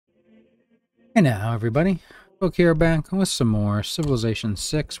Hi now, everybody. Book here back with some more Civilization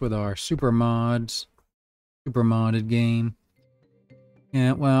 6 with our SuperModded game.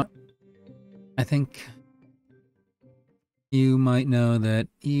 Yeah, well, I think you might know that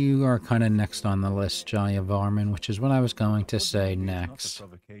you are kind of next on the list, Jaya Varman, which is what I was going to say next.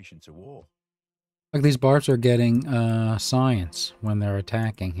 Like these barbs are getting science when they're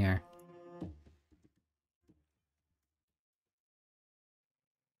attacking here.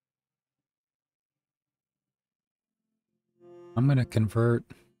 I'm gonna convert.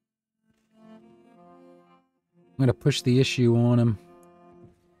 I'm gonna push the issue on him.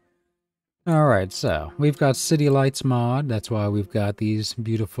 Alright, so we've got City Lights mod. That's why we've got these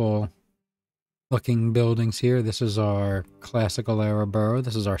beautiful looking buildings here. This is our classical era borough.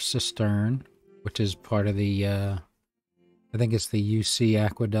 This is our cistern, which is part of the, I think it's the UC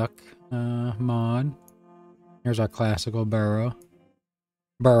Aqueduct mod. Here's our classical borough.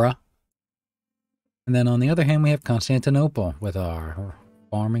 And then on the other hand, we have Constantinople with our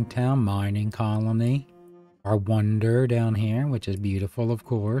farming town, mining colony. Our wonder down here, which is beautiful, of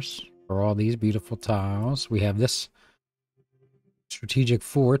course, for all these beautiful tiles. We have this strategic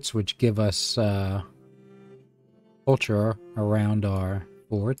forts, which give us culture around our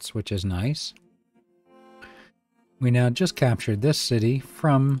forts, which is nice. We now just captured this city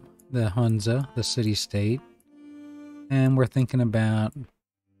from the Hunza, the city-state, and we're thinking about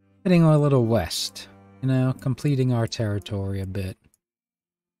heading a little west, you know, completing our territory a bit.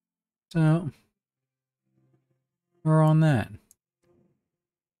 So, we're on that.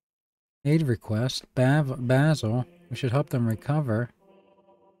 Aid request, Basil, we should help them recover.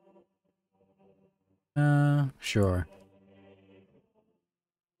 Sure.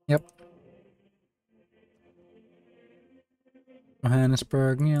 Yep.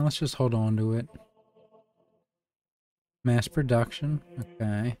 Johannesburg, yeah, let's just hold on to it. Mass production,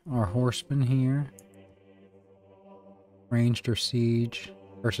 okay. Our horsemen here. Ranged or siege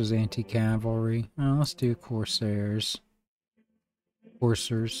versus anti-cavalry. Oh, let's do corsairs.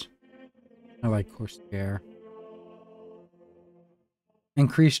 Coursers. I like corsair.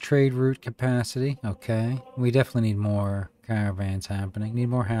 Increased trade route capacity, okay. We definitely need more caravans happening. Need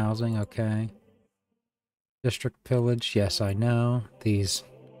more housing, okay. District pillage, yes, I know. These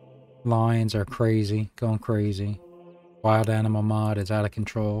lions are crazy, going crazy. Wild animal mod is out of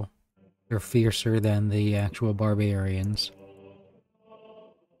control. They're fiercer than the actual barbarians.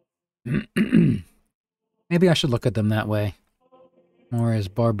 Maybe I should look at them that way. More as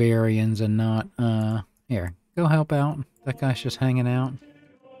barbarians and not, here, go help out. That guy's just hanging out.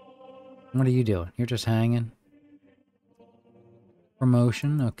 What are you doing? You're just hanging.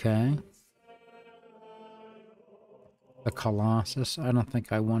 Promotion, okay. The Colossus, I don't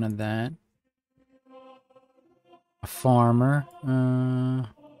think I wanted that. A farmer,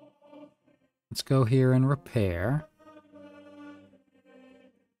 let's go here and repair.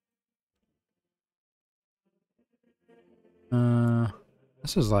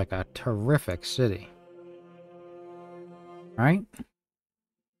 This is like a terrific city. Right?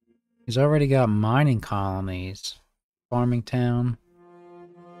 He's already got mining colonies. Farming town,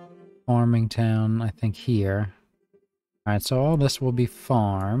 I think here. Alright, so all this will be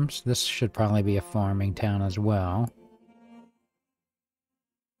farms. This should probably be a farming town as well.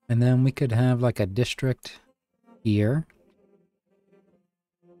 And then we could have like a district here.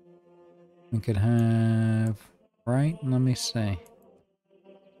 We could have... Right? Let me see.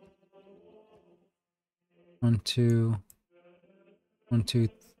 1, 2... 1, 2,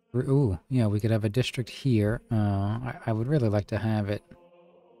 3... Ooh, yeah, we could have a district here. I would really like to have it...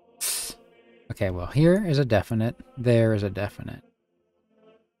 Okay, well, here is a definite. There is a definite.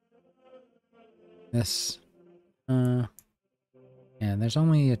 This... Yeah, there's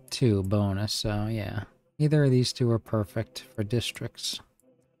only a 2 bonus, so yeah. Either of these two are perfect for districts.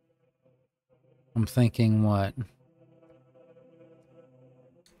 I'm thinking what?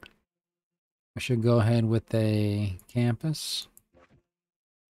 I should go ahead with a campus.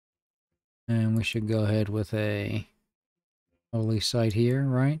 And we should go ahead with a holy site here,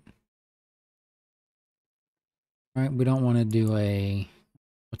 right? Right, we don't want to do a...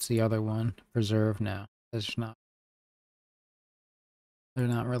 What's the other one? Preserve now. It's not... They're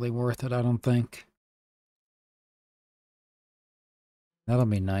not really worth it, I don't think. That'll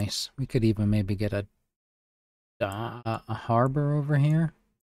be nice. We could even maybe get a harbor over here.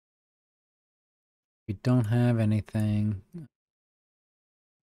 We don't have anything. We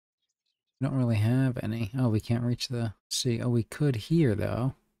don't really have any. Oh, we can't reach the sea. Oh, we could here,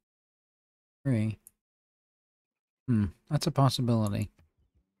 though. 3. That's a possibility.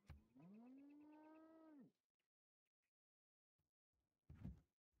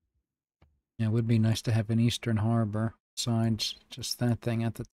 Yeah, it would be nice to have an eastern harbor besides just that thing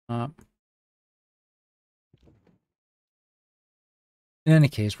at the top. In any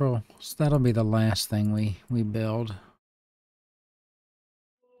case, well, that'll be the last thing we build.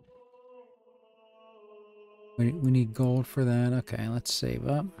 We need gold for that. Okay, let's save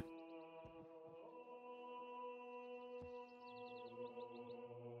up.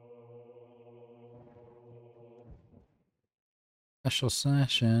 Special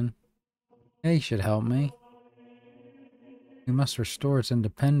session. Hey, you should help me. We must restore its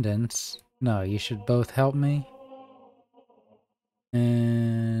independence. No, you should both help me.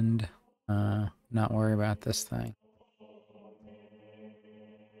 And not worry about this thing.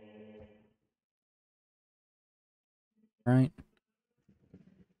 Right?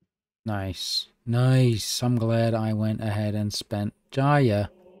 Nice. Nice. I'm glad I went ahead and spent Jaya.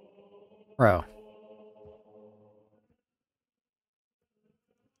 Bro.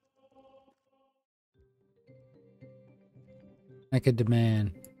 Make a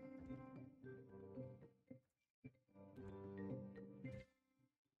demand.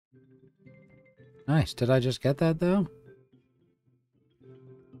 Nice. Did I just get that though?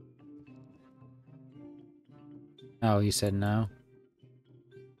 Oh, you said no.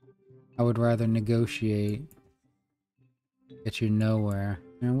 I would rather negotiate. Get you nowhere.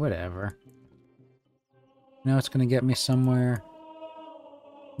 Yeah, whatever. You know it's gonna get me somewhere?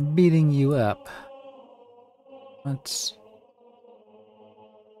 Beating you up. Let's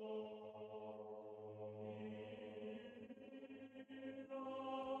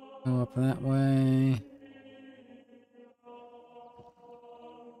go up that way.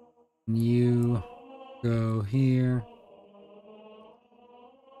 You go here.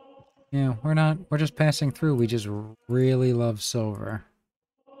 Yeah, we're just passing through. We just really love silver.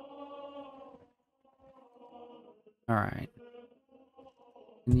 Alright.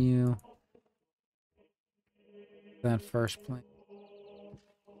 You that first plane.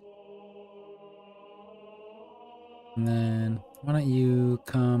 And then why don't you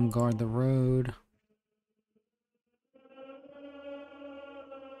come guard the road?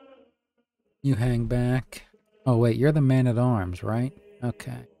 You hang back. Oh wait, you're the man at arms, right?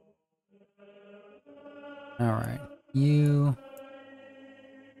 Okay. Alright. You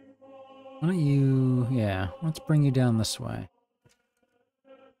why don't you yeah, let's bring you down this way.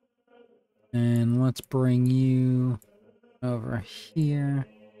 And let's bring you over here.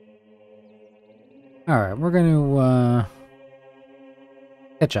 Alright, we're gonna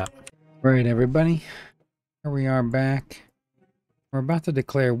catch up. Right, everybody. Here we are back. We're about to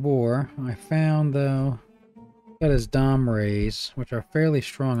declare war. I found, though, got his Dom rays, which are fairly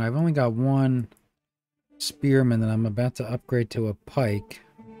strong. I've only got one spearman that I'm about to upgrade to a pike.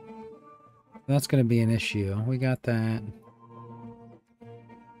 That's going to be an issue. We got that.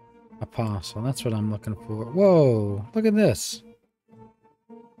 Apostle. That's what I'm looking for. Whoa! Look at this.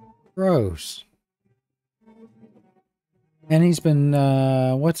 Gross. And he's been,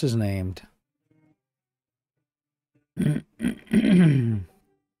 what's his name?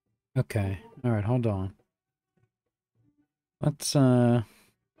 Okay. Alright, hold on. Let's, man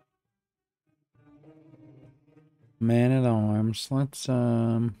at arms. Let's,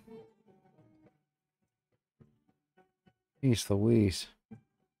 Jeez Louise.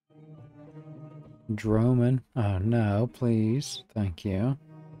 Droman. Oh, no, please. Thank you.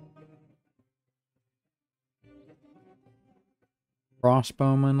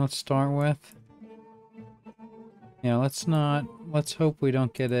 Crossbowman, let's start with. Yeah, let's hope we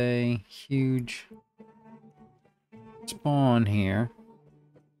don't get a huge spawn here.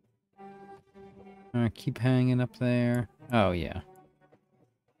 Alright, keep hanging up there. Oh, yeah.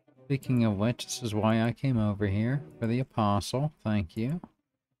 Speaking of which, this is why I came over here, for the Apostle. Thank you.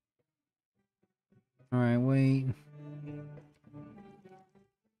 Alright, wait.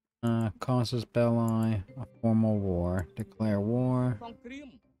 Causes belli a formal war. Declare war.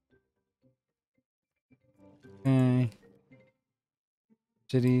 Okay.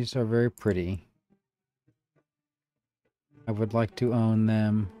 Cities are very pretty. I would like to own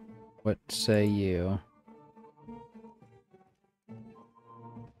them. What say you?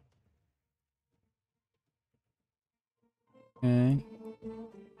 Okay.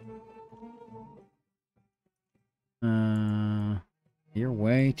 You're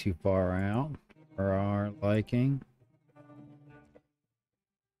way too far out for our liking.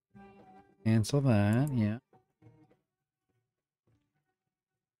 Cancel that, yeah.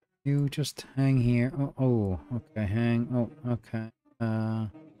 You just hang here. Oh, okay, hang. Oh, okay. I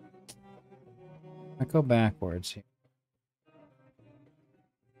go backwards here.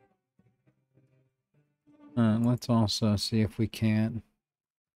 Let's also see if we can't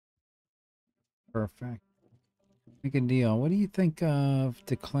Perfect. Make a deal. What do you think of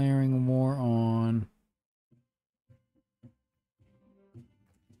declaring war on...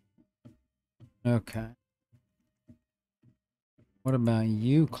 Okay. What about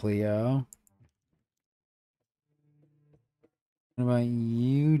you, Cleo? What about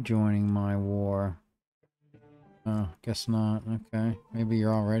you joining my war? Oh, guess not. Okay. Maybe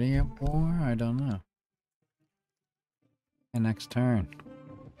you're already at war? I don't know. And next turn.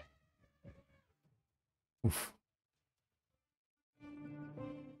 Oof.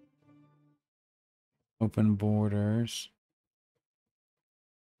 Open borders.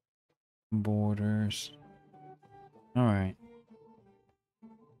 Borders. Alright.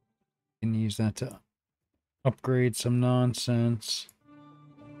 Can use that to upgrade some nonsense.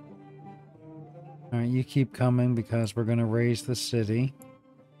 Alright, you keep coming because we're gonna raise the city.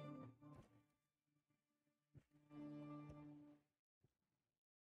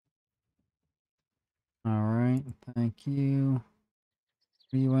 Alright, thank you.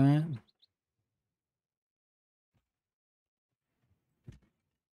 Where you at?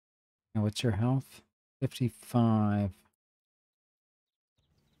 Now, what's your health? 55.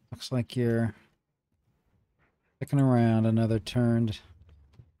 Looks like you're sticking around another turn.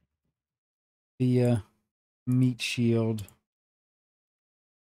 The meat shield.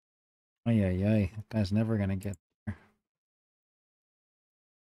 Ay, ay, ay. That guy's never gonna get there.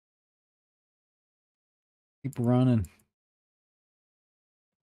 Keep running.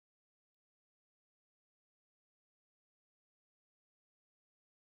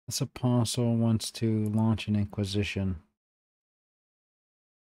 This apostle wants to launch an inquisition.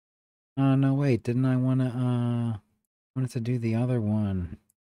 Oh, no, wait. Didn't I wanted to do the other one?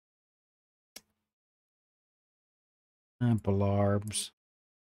 Blarbs.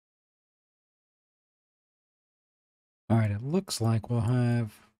 Alright, it looks like we'll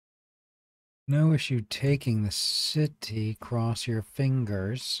have no issue taking the city. Cross your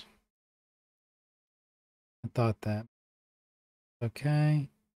fingers. I thought that. Okay.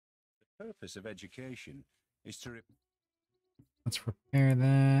 The purpose of education is to... Let's repair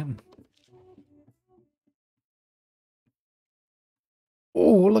that.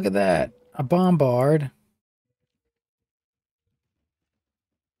 Oh, look at that. A bombard.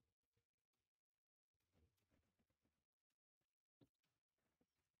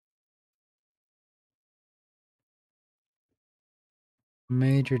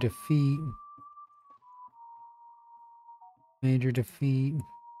 Major defeat. Major defeat.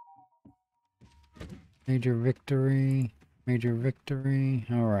 Major victory. Major victory.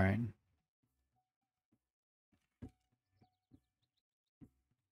 All right.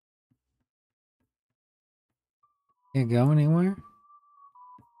 Can't go anywhere?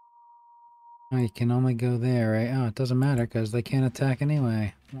 Oh, you can only go there, right? Oh, it doesn't matter because they can't attack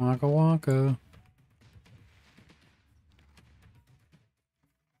anyway. Waka waka.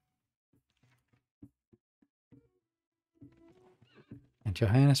 And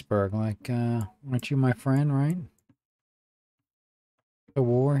Johannesburg, like, aren't you my friend, right? The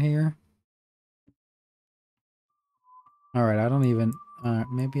war here? Alright, I don't even...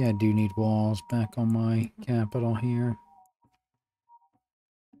 maybe I do need walls back on my capital here.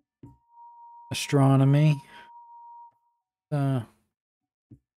 Astronomy. Let's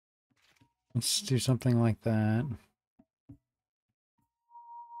do something like that.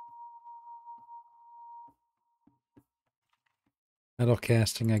 Metal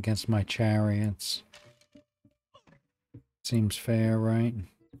casting against my chariots. Seems fair, right?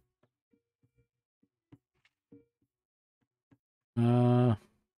 You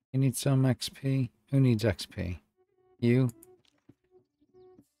need some XP? Who needs XP? You?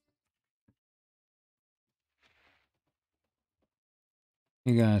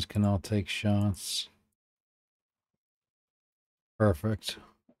 You guys can all take shots. Perfect.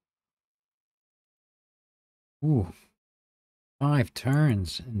 Ooh. 5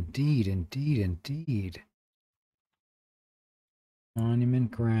 turns. Indeed, indeed, indeed.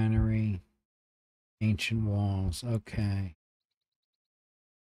 Monument, granary, ancient walls. Okay.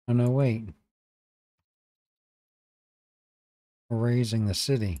 Oh, no, wait. We're raising the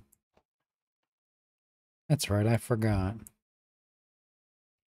city. That's right, I forgot.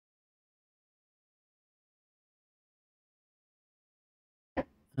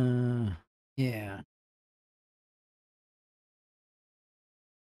 Yeah.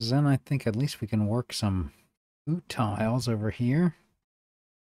 Then I think at least we can work some food tiles over here.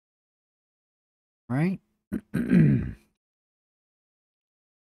 Right? And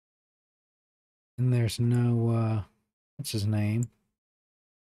there's no, what's his name?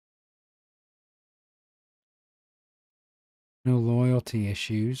 No loyalty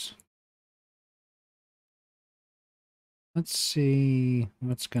issues. Let's see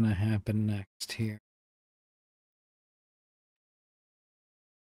what's going to happen next here.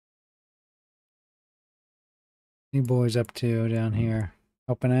 You boys up to down here?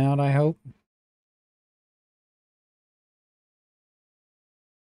 Helping out, I hope? I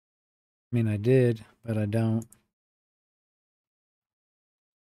mean, I did, but I don't.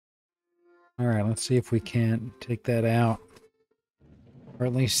 Alright, let's see if we can't take that out. Or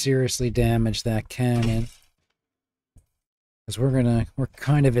at least seriously damage that cannon. Because we're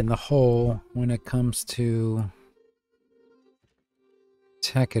kind of in the hole when it comes to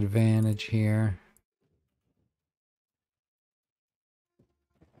tech advantage here.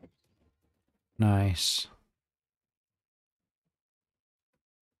 Nice.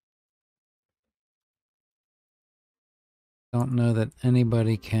 Don't know that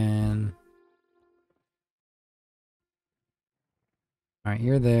anybody can. Alright,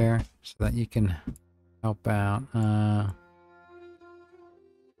 you're there so that you can help out.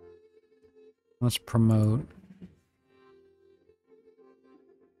 Let's promote.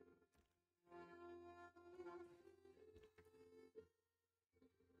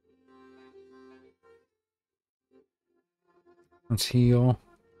 Let's heal.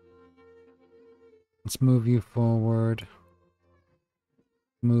 Let's move you forward.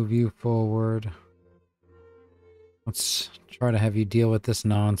 Move you forward. Let's try to have you deal with this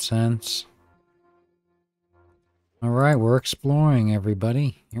nonsense. Alright, we're exploring,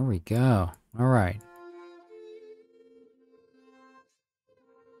 everybody. Here we go. Alright.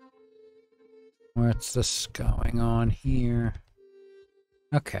 What's this going on here?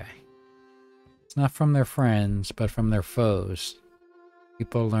 Okay. It's not from their friends, but from their foes.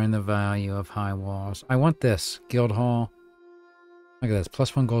 People learn the value of high walls. I want this. Guild Hall. Look at this.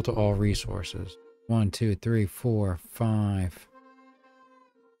 +1 gold to all resources. 1, 2, 3, 4, 5,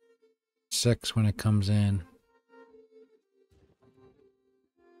 6 when it comes in.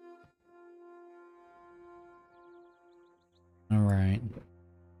 Alright.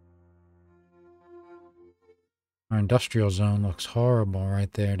 Our industrial zone looks horrible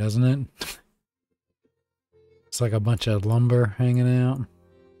right there, doesn't it? It's like a bunch of lumber hanging out.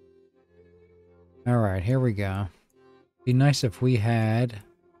 Alright, here we go. Be nice if we had...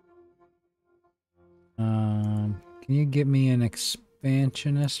 can you give me an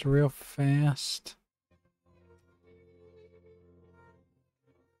expansionist real fast?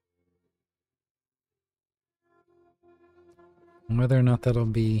 Whether or not that'll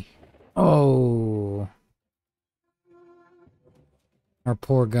be... Oh! Our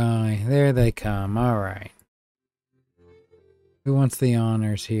poor guy. There they come. Alright. Who wants the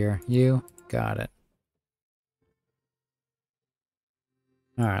honors here? You? Got it.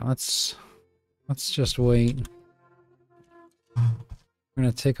 Alright, let's just wait. We're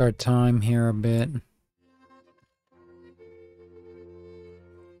gonna take our time here a bit.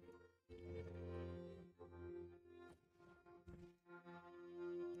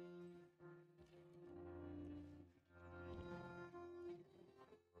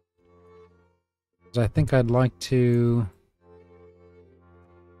 I think I'd like to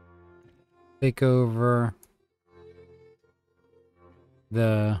take over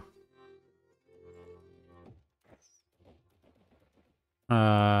the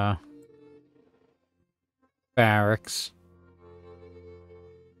barracks.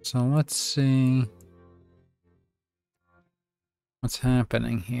 So let's see what's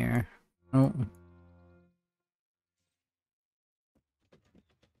happening here. Oh.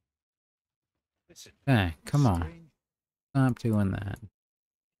 Hey, come on. Stop doing that.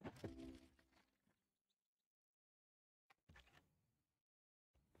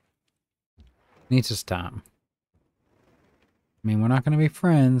 Needs to stop. I mean, we're not going to be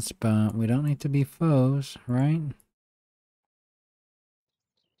friends, but we don't need to be foes, right?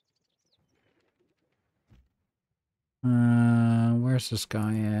 Where's this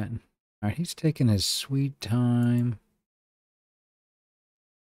guy at? Alright, he's taking his sweet time.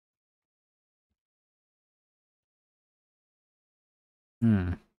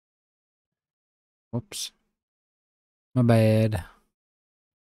 Whoops. My bad.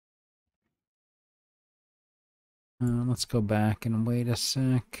 Let's go back and wait a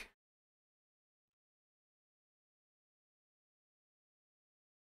sec.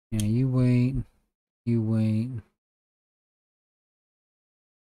 Yeah, you wait. You wait.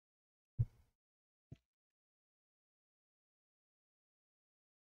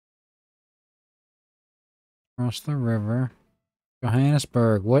 Across the river.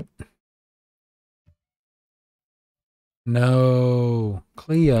 Johannesburg, what? No.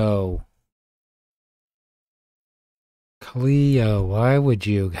 Cleo. Cleo, why would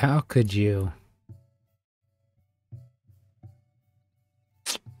you? How could you?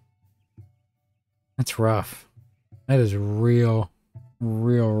 That's rough. That is real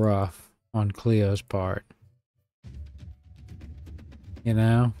rough on Cleo's part. You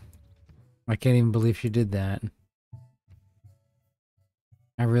know? I can't even believe she did that.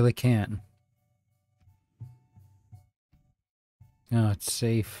 I really can't. Oh, it's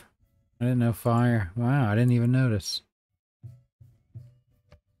safe. I didn't know fire. Wow, I didn't even notice.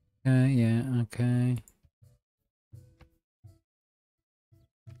 Okay, yeah, okay.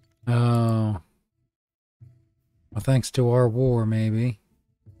 Oh. Well, thanks to our war, maybe.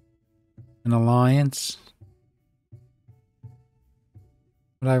 An alliance.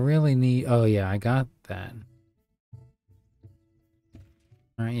 But I really need... Oh, yeah, I got that.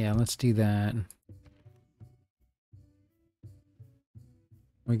 Alright, yeah, let's do that.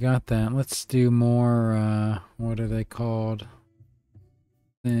 We got that. Let's do more, what are they called?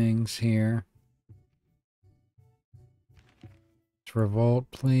 Things here. Let's revolt,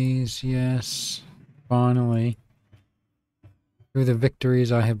 please. Yes. Finally. Through the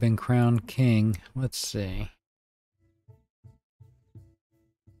victories, I have been crowned king. Let's see.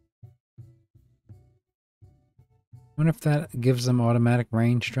 I wonder if that gives them automatic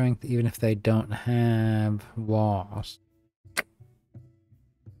range strength, even if they don't have walls.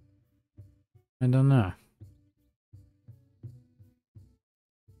 I don't know.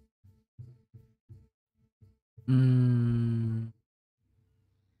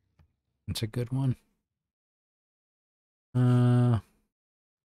 That's a good one.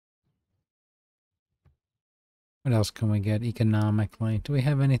 What else can we get economically? Do we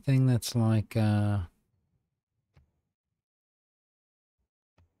have anything that's like,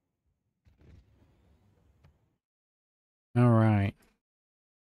 Alright.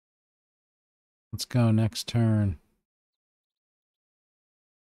 Let's go next turn.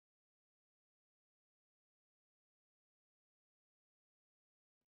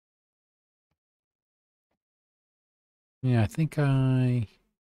 Yeah, I think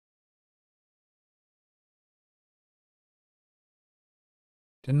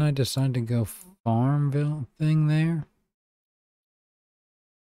Didn't I decide to go Farmville thing there?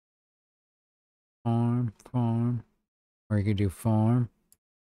 Farm. Or you could do farm.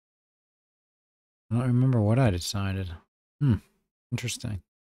 I don't remember what I decided. Interesting.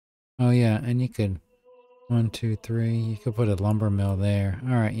 Oh yeah, and you could 1, 2, 3. You could put a lumber mill there.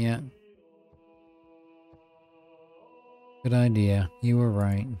 Alright, yeah. Good idea. You were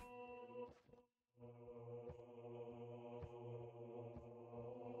right.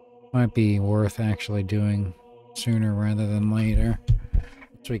 Might be worth actually doing sooner rather than later.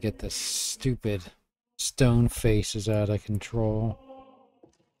 Once we get this stupid stone faces out of control.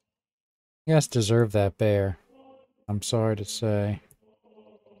 You guys deserve that bear. I'm sorry to say.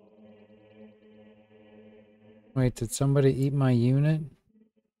 Wait, did somebody eat my unit?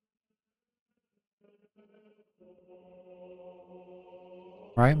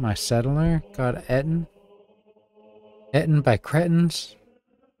 Right, my settler got eaten? Eaten by cretins?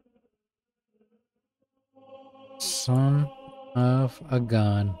 Son of a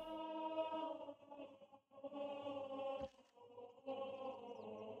gun.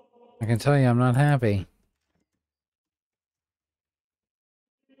 I can tell you I'm not happy.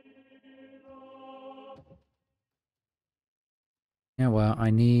 Yeah, well, I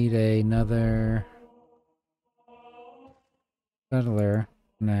need another settler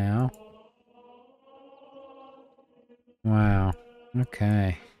now. Wow.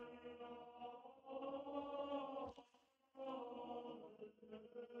 Okay.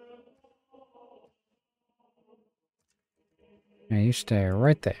 Yeah, you stay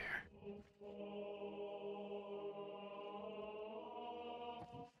right there.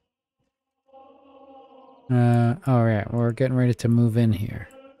 All right, we're getting ready to move in here.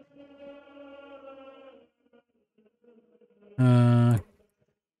 What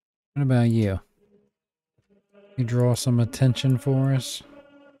about you? You draw some attention for us?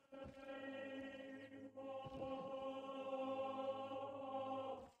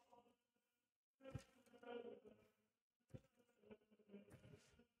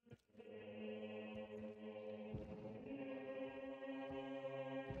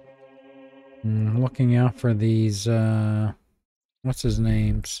 Looking out for these, what's his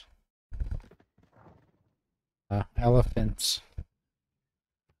names? Elephants.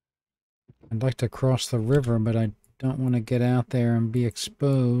 I'd like to cross the river, but I don't want to get out there and be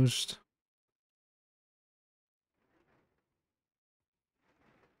exposed.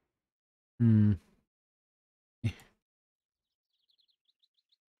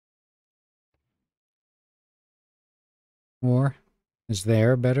 Or is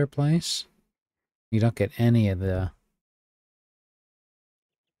there a better place? You don't get any of the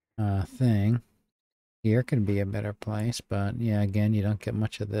thing. Here could be a better place, but yeah, again, you don't get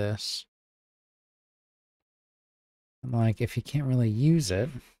much of this. Like, if you can't really use it,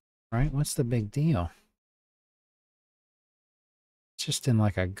 right? What's the big deal? It's just in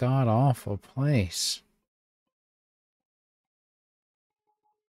like a god-awful place.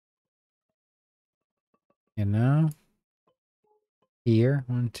 You know? Here,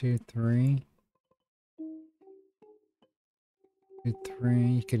 1, 2, 3. 2, 3.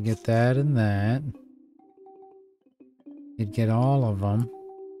 You could get that and that. You'd get all of them.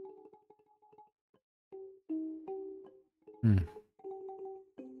 Hmm.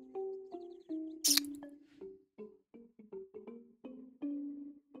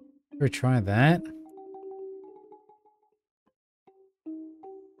 Ever try that?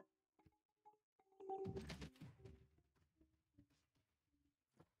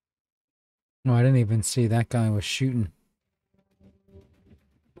 No, I didn't even see that guy was shooting.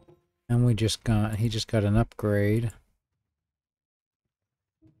 And he just got an upgrade.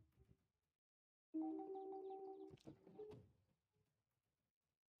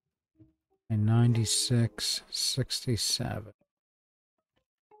 And 96, 67.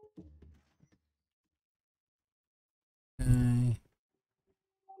 Okay.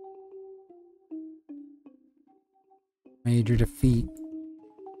 Major defeat.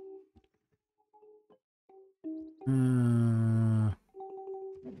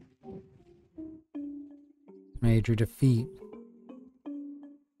 Major defeat.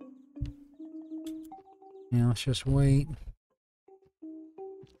 Yeah, let's just wait.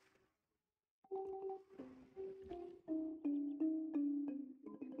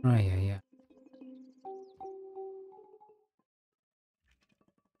 Oh, yeah.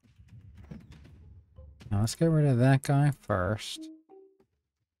 Now let's get rid of that guy first.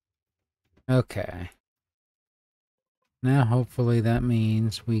 Okay. Now hopefully that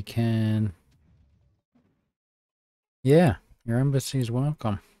means we can... Yeah, your embassy's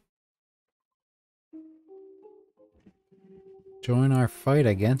welcome. Join our fight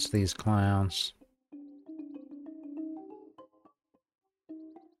against these clowns.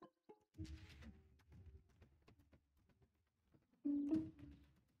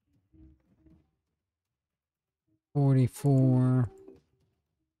 $44.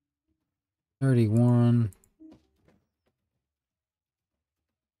 $31.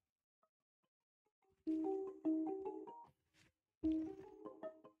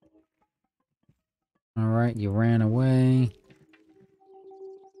 Alright, you ran away.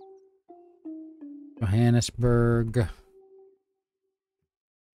 Johannesburg.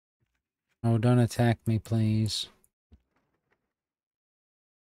 Oh, don't attack me, please.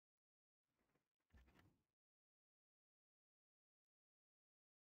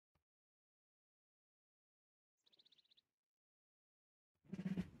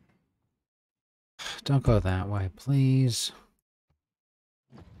 Don't go that way, please.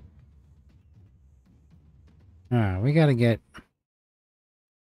 Alright, we gotta get...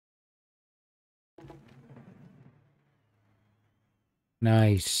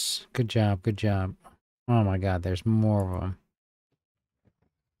 Nice. Good job, good job. Oh my god, there's more of them.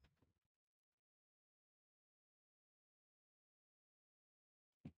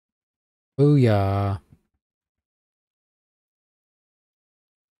 Booyah.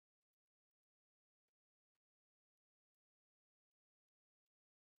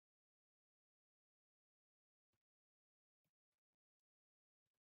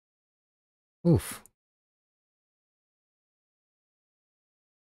 Oof.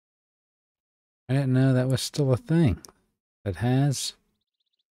 I didn't know that was still a thing. It has.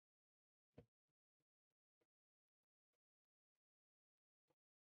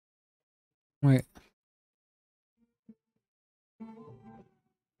 Wait.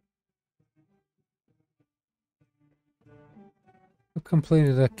 Who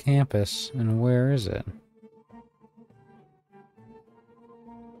completed a campus and where is it?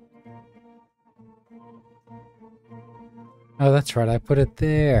 Oh, that's right. I put it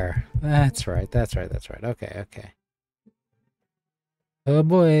there. That's right. Okay. Oh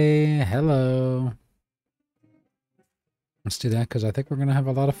boy. Hello. Let's do that because I think we're going to have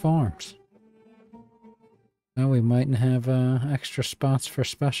a lot of farms. Now we mightn't have extra spots for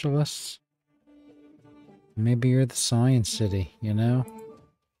specialists. Maybe you're the science city, you know?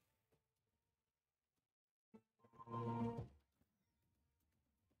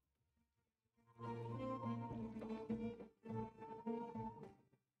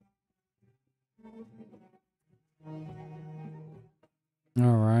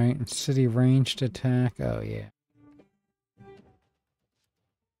 Alright, city ranged attack. Oh, yeah.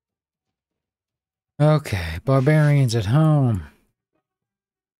 Okay, barbarians at home.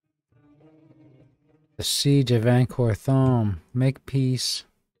 The siege of Angkor Thom. Make peace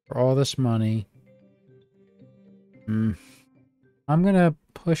for all this money. I'm gonna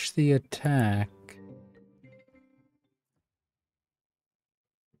push the attack.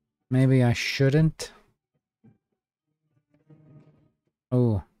 Maybe I shouldn't.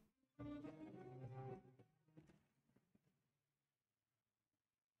 Oh.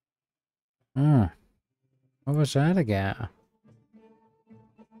 Oh. What was that again?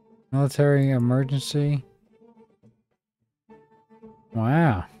 Military emergency?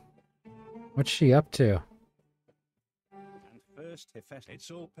 Wow. What's she up to? And first, it's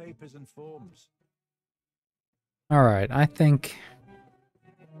all papers and forms. Alright, I think...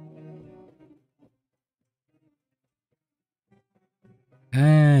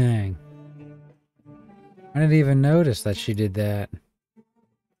 Dang. I didn't even notice that she did that.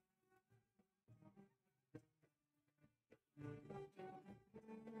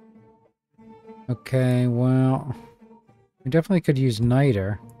 Okay, well... We definitely could use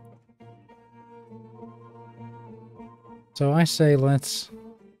Niter. So I say let's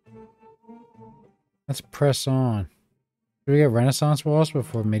press on. Do we get Renaissance walls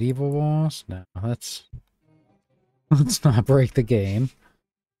before medieval walls? No, let's not break the game.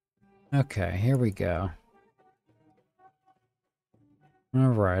 Okay, here we go.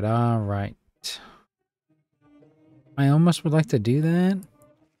 Alright, alright. I almost would like to do that.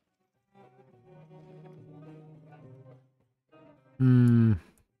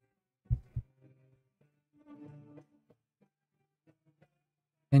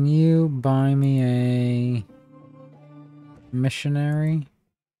 Can you buy me a missionary?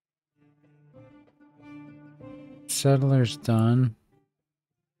 Settler's done.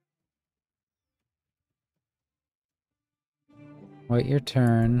 Wait your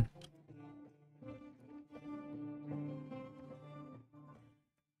turn.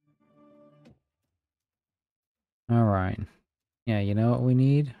 Alright. Yeah, you know what we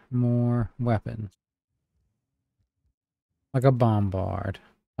need? More weapons. Like a bombard.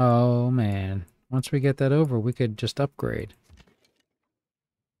 Oh, man. Once we get that over, we could just upgrade.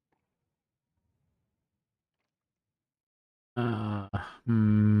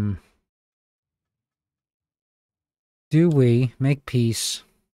 Do we make peace?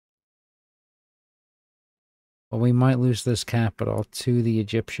 Well, we might lose this capital to the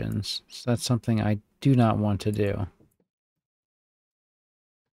Egyptians. So that's something I do not want to do.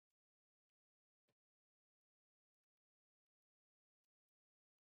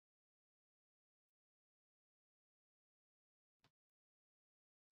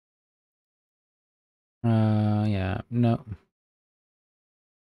 Yeah, no.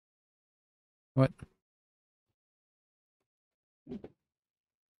 What?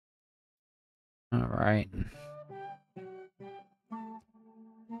 All right.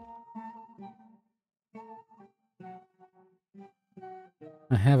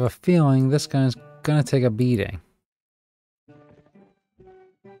 I have a feeling this guy's gonna take a beating.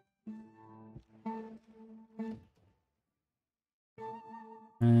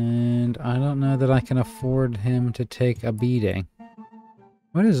 And I don't know that I can afford him to take a beating.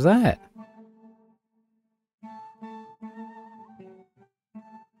 What is that?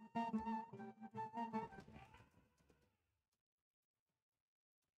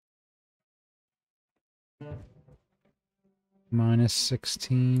 Minus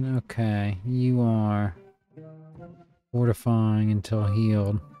 16. Okay, you are fortifying until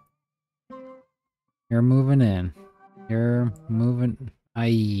healed. You're moving in. You're moving.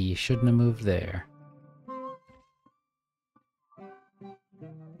 Aye, shouldn't have moved there.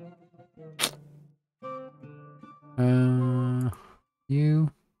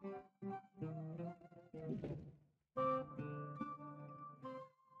 You.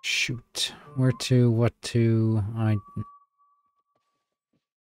 Shoot. Where to? What to?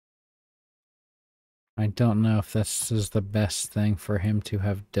 I don't know if this is the best thing for him to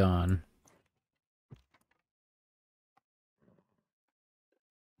have done.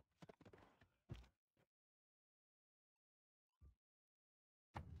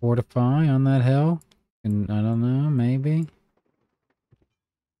 Fortify on that hill? And I don't know, maybe?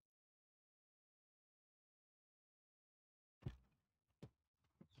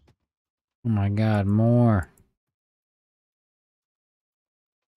 Oh my god, more.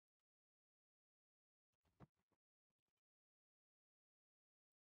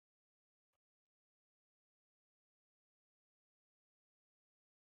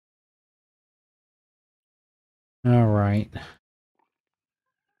 Alright.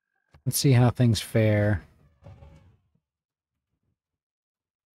 Let's see how things fare.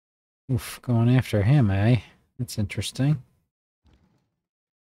 Oof, going after him, eh? That's interesting.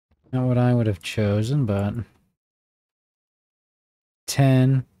 Not what I would have chosen, but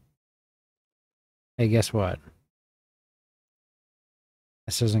 10. Hey, guess what?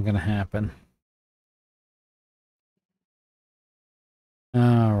 This isn't going to happen.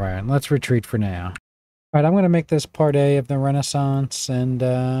 All right, let's retreat for now. All right, I'm going to make this part A of the Renaissance, and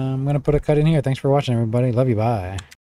I'm going to put a cut in here. Thanks for watching, everybody. Love you. Bye.